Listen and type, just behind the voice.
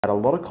I had a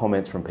lot of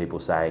comments from people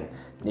saying,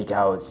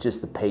 Nico, it's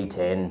just the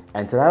P10.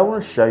 And today I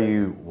want to show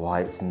you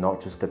why it's not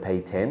just a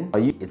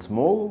P10. It's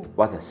more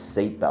like a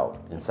seat belt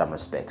in some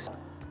respects.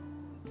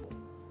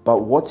 But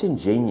what's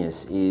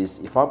ingenious is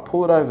if I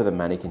pull it over the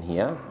mannequin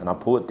here and I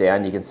pull it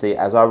down, you can see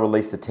as I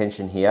release the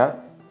tension here,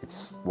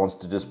 it wants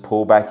to just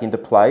pull back into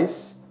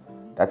place.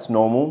 That's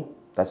normal,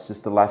 that's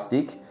just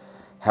elastic.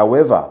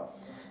 However,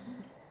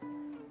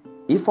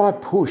 if I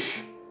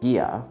push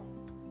here,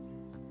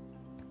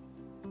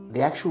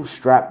 the actual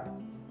strap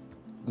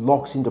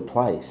locks into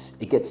place.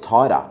 It gets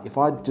tighter. If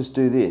I just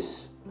do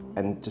this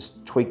and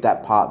just tweak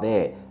that part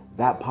there,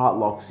 that part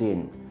locks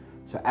in.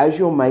 So as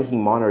you're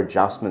making minor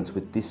adjustments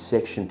with this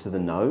section to the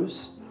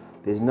nose,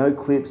 there's no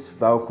clips,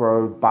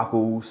 Velcro,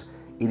 buckles.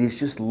 It is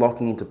just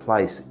locking into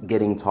place,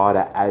 getting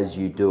tighter as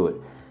you do it.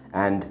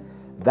 And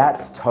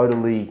that's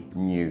totally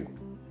new.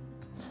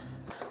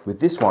 With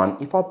this one,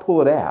 if I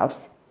pull it out,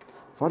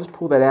 if I just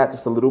pull that out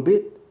just a little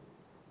bit,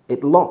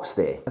 it locks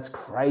there. That's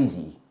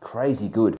crazy, crazy good.